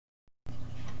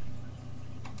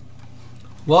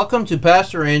Welcome to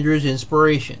Pastor Andrew's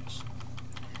Inspirations.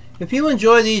 If you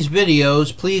enjoy these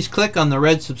videos, please click on the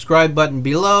red subscribe button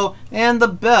below and the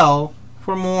bell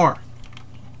for more.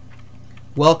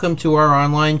 Welcome to our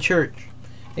online church,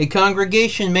 a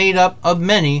congregation made up of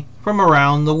many from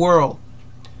around the world.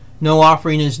 No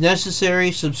offering is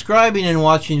necessary. Subscribing and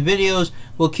watching videos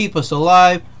will keep us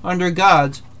alive under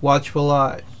God's watchful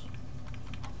eyes.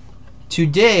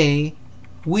 Today,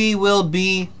 we will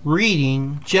be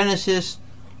reading Genesis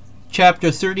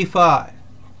chapter 35.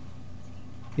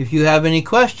 If you have any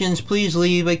questions, please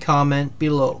leave a comment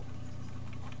below.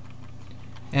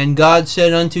 And God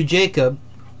said unto Jacob,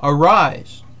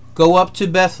 Arise, go up to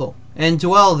Bethel, and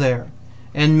dwell there,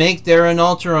 and make there an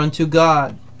altar unto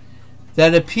God,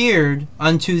 that appeared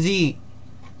unto thee,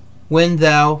 when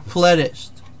thou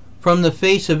fleddest from the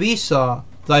face of Esau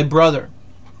thy brother.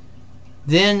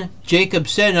 Then Jacob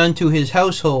said unto his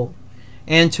household,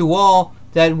 and to all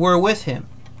that were with him,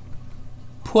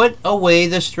 Put away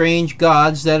the strange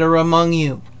gods that are among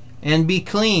you, and be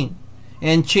clean,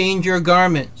 and change your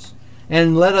garments,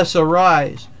 and let us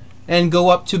arise, and go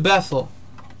up to Bethel,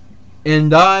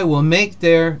 and I will make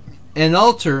there an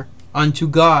altar unto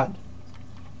God,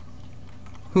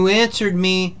 who answered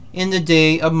me in the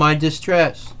day of my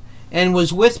distress, and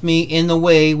was with me in the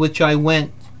way which I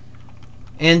went.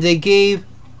 And they gave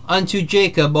unto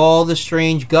Jacob all the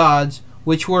strange gods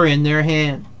which were in their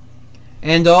hand,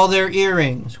 and all their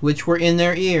earrings which were in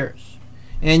their ears.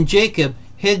 And Jacob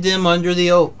hid them under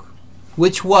the oak,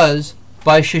 which was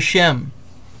by Shechem.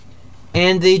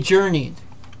 And they journeyed,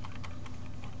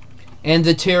 and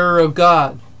the terror of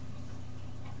God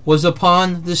was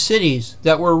upon the cities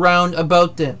that were round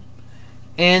about them,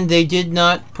 and they did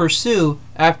not pursue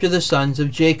after the sons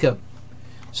of Jacob.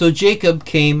 So Jacob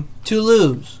came to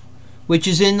Luz, which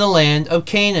is in the land of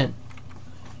Canaan,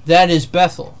 that is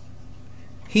Bethel,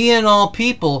 he and all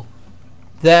people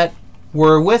that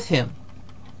were with him.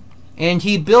 And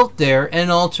he built there an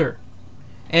altar,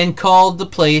 and called the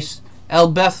place El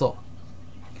Bethel,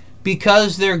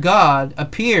 because their God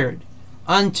appeared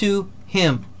unto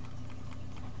him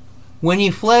when he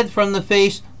fled from the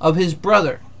face of his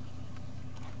brother.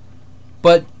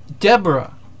 But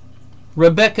Deborah,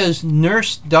 Rebekah's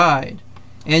nurse, died,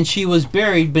 and she was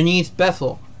buried beneath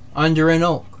Bethel under an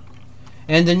oak.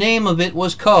 And the name of it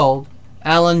was called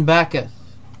Allen-Bacuth.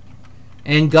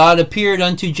 And God appeared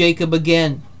unto Jacob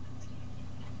again,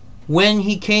 when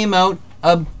he came out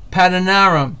of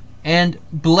Padanaram, and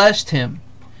blessed him.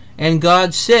 And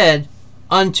God said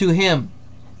unto him,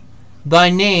 Thy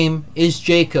name is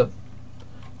Jacob.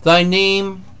 Thy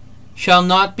name shall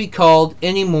not be called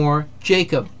any more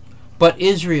Jacob, but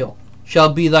Israel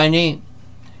shall be thy name.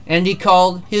 And he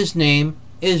called his name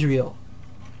Israel.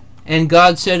 And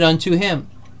God said unto him,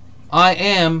 I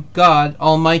am God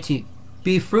Almighty.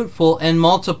 Be fruitful and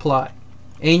multiply.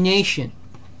 A nation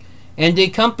and a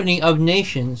company of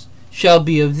nations shall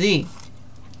be of thee,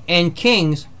 and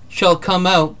kings shall come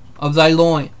out of thy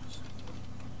loins.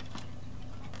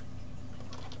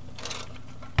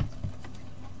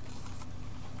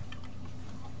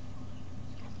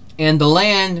 And the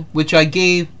land which I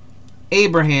gave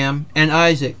Abraham and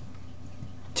Isaac,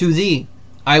 to thee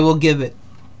I will give it,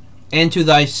 and to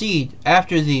thy seed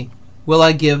after thee will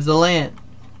I give the land.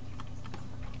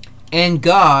 And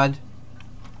God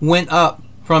went up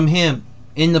from him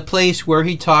in the place where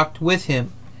he talked with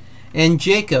him, and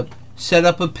Jacob set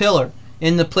up a pillar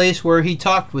in the place where he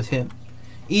talked with him,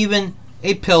 even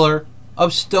a pillar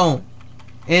of stone.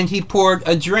 And he poured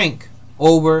a drink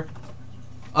over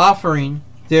offering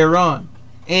thereon,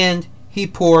 and he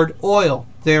poured oil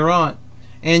thereon.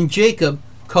 And Jacob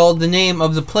called the name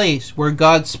of the place where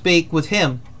God spake with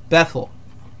him Bethel.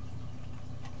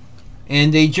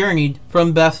 And they journeyed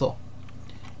from Bethel,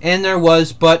 and there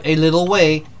was but a little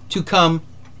way to come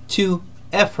to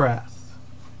Ephrath.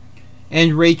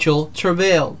 And Rachel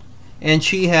travailed, and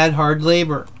she had hard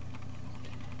labor.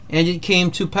 And it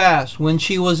came to pass, when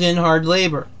she was in hard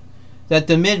labor, that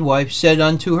the midwife said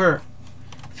unto her,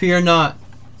 Fear not,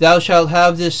 thou shalt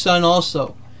have this son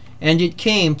also. And it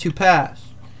came to pass,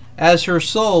 as her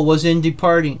soul was in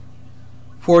departing,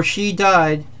 for she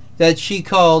died, that she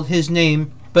called his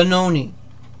name Benoni.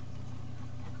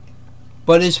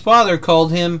 But his father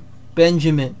called him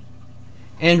Benjamin.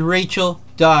 And Rachel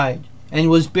died, and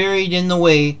was buried in the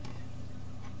way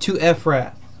to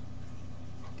Ephrath,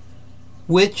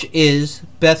 which is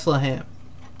Bethlehem.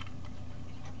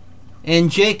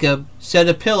 And Jacob set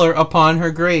a pillar upon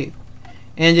her grave,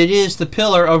 and it is the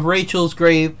pillar of Rachel's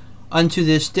grave unto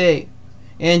this day.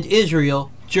 And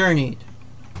Israel journeyed,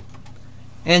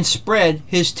 and spread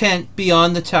his tent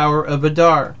beyond the tower of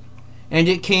Adar, And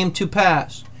it came to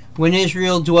pass, when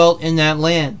Israel dwelt in that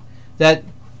land, that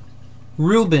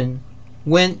Reuben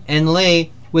went and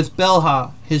lay with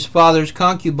Bilhah, his father's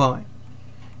concubine.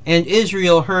 And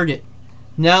Israel heard it.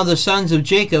 Now the sons of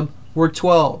Jacob were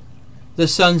 12. The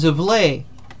sons of Leah,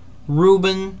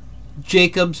 Reuben,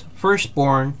 Jacob's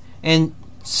firstborn, and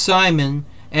Simon,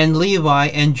 and Levi,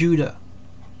 and Judah.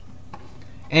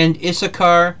 And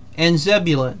Issachar and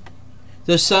Zebulun.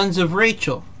 The sons of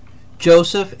Rachel,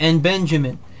 Joseph and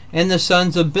Benjamin. And the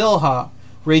sons of Bilhah,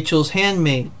 Rachel's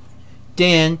handmaid,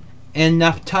 Dan and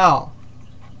Naphtali.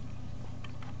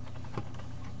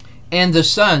 And the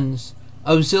sons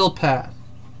of Zilpah,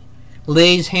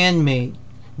 Leah's handmaid,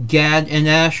 Gad and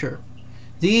Asher.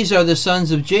 These are the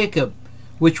sons of Jacob,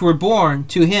 which were born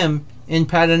to him in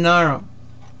Padanaram.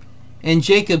 And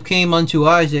Jacob came unto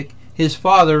Isaac his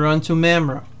father unto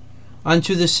Mamre,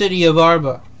 unto the city of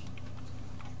Arba,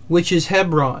 which is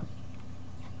Hebron,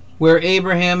 where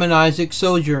Abraham and Isaac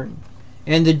sojourned.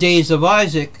 And the days of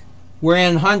Isaac were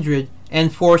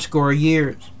 180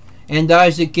 years. And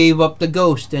Isaac gave up the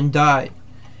ghost and died,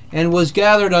 and was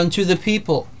gathered unto the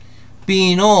people,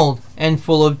 being old and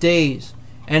full of days.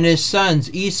 And his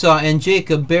sons Esau and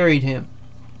Jacob buried him.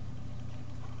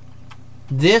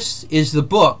 This is the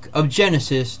book of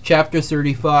Genesis, chapter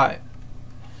 35.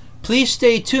 Please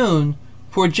stay tuned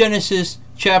for Genesis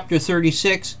chapter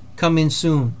 36 coming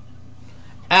soon.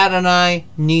 Adonai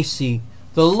Nisi,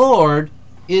 the Lord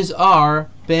is our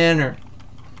banner.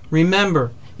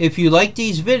 Remember, if you like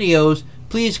these videos,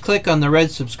 please click on the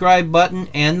red subscribe button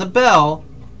and the bell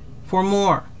for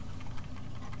more.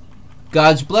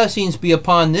 God's blessings be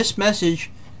upon this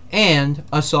message and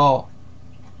us all.